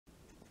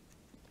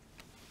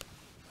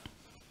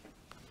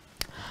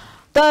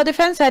The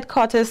Defense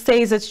Headquarters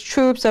says its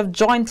troops of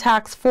Joint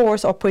Task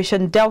Force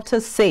Operation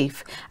Delta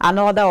Safe and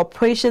other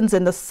operations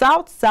in the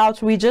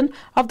south-south region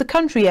of the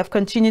country have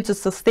continued to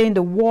sustain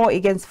the war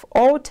against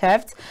oil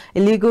theft,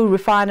 illegal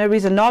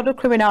refineries and other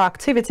criminal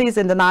activities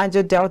in the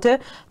Niger Delta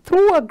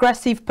through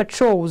aggressive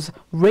patrols,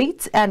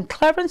 raids and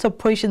clearance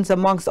operations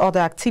amongst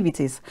other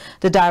activities.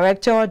 The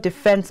Director,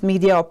 Defense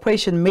Media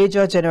Operation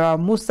Major General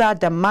Musa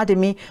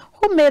Damadimi,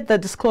 who made the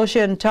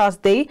disclosure on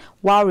Thursday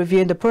while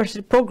reviewing the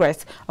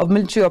progress of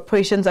military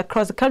operations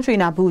across the country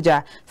in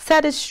Abuja,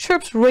 said its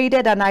troops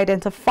raided and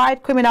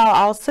identified criminal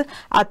houses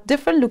at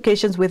different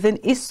locations within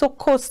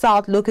Isoko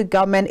South local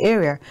government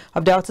area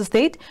of Delta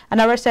State and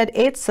arrested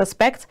 8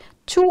 suspects,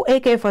 2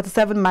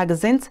 AK-47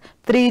 magazines,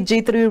 3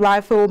 G3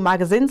 rifle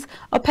magazines,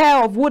 a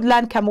pair of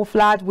woodland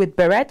camouflage with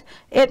beret,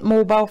 8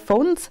 mobile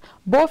phones,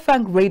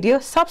 Bofang radio,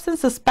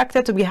 substance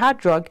suspected to be hard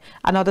drug,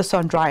 and other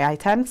sundry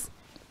items.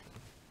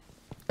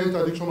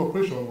 Interdiction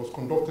operation was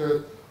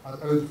conducted at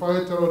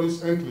identified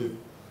terrorist enclave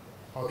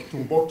at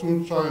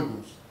Timbuktu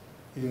Triangles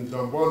in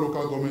Damboa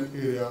local government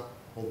area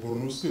of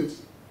Borno State.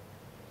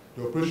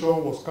 The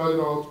operation was carried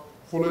out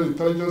following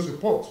intelligence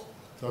reports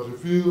that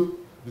revealed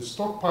the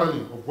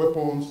stockpiling of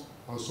weapons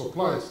and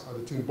supplies at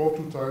the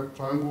Timbuktu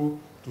Triangle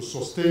to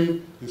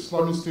sustain the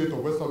Islamic State of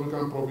West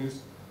African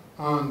Province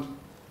and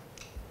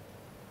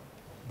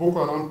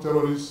Boko Haram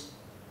terrorist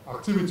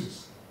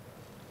activities.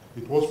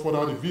 It was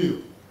further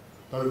revealed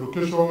that the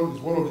location is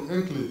one of the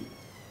enclaves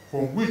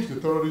from which the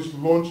terrorists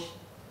launched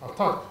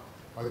attack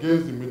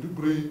against the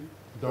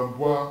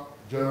Maiduguri-Damboa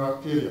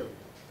general area.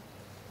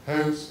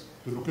 Hence,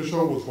 the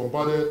location was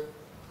bombarded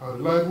and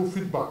reliable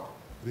feedback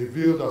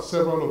revealed that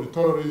several of the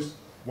terrorists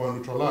were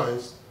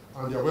neutralized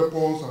and their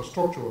weapons and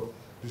structure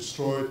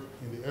destroyed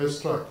in the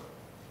airstrike.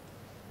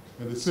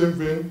 In the same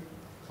vein,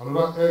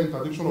 another air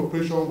interdiction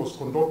operation was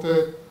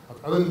conducted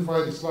at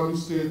identified Islamic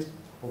State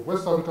of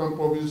West African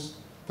Province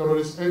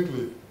terrorist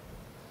enclave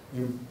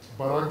in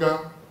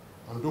Baraga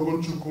and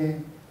Dogon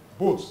Chukum,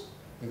 both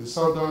in the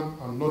southern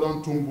and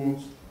northern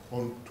Tumbus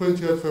on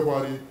 20th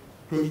February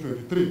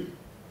 2023.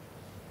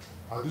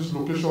 At these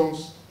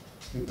locations,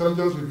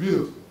 intelligence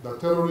revealed that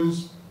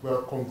terrorists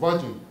were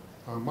converging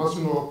and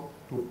massing up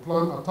to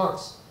plan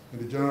attacks in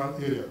the general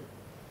area.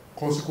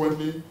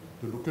 Consequently,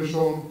 the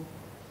locations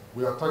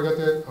were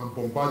targeted and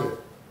bombarded.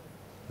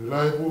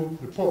 Reliable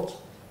reports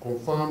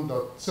confirmed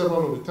that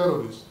several of the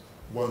terrorists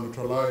were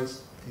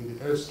neutralized in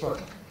the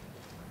airstrike.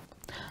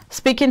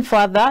 Speaking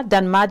further,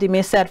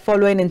 Damadimi said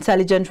following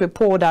intelligence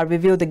report that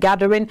revealed the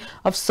gathering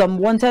of some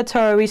wanted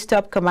terrorist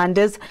top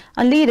commanders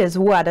and leaders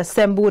who had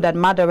assembled at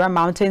Madara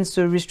Mountains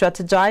to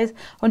re-strategize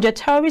on their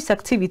terrorist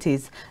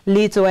activities,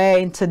 lead to air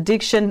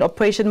interdiction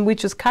operation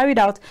which was carried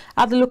out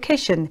at the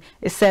location.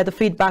 It said the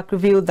feedback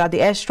revealed that the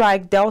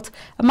airstrike dealt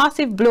a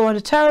massive blow on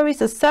the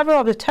terrorists as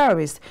several of the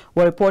terrorists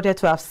were reported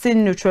to have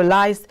been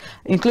neutralized,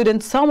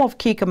 including some of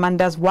key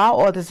commanders, while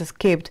others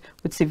escaped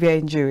with severe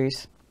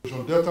injuries.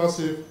 Delta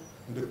Safe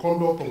in the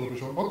conduct of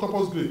Operation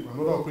Octopus Grip and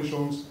other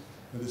operations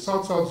in the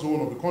south-south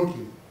zone of the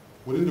country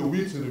within the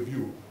weeks in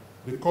review,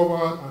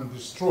 recovered and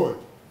destroyed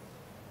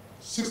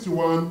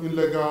 61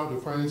 illegal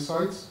refining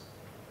sites,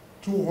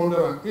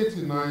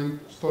 289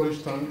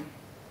 storage tanks,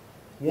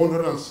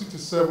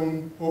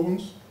 167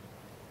 ovens,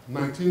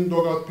 19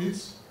 dugout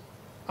pits,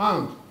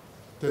 and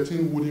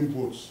 13 wooden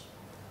boats.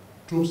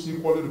 Troops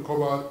equally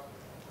recovered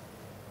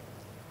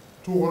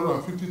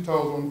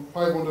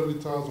 250,500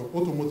 liters of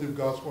automotive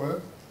gas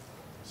oil,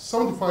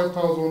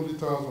 75,000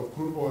 liters of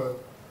crude oil,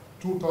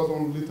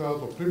 2,000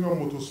 liters of premium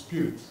motor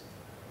spirits,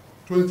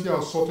 20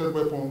 assorted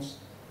weapons,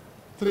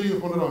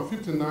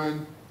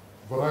 359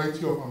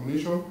 variety of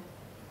ammunition,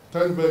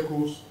 10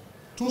 vehicles,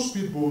 2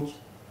 speedboats,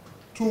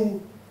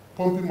 2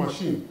 pumping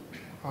machines,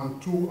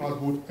 and 2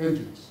 outboard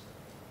engines,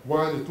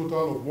 while a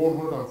total of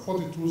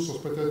 142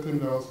 suspected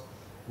criminals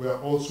were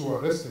also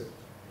arrested.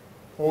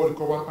 All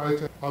recovered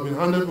items have been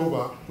handed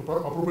over to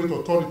appropriate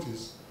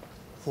authorities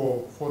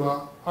for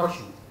further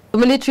action. The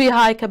military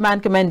high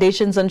command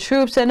commendations on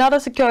troops and other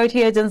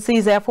security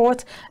agencies'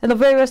 efforts in the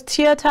various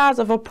theaters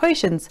of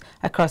operations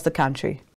across the country.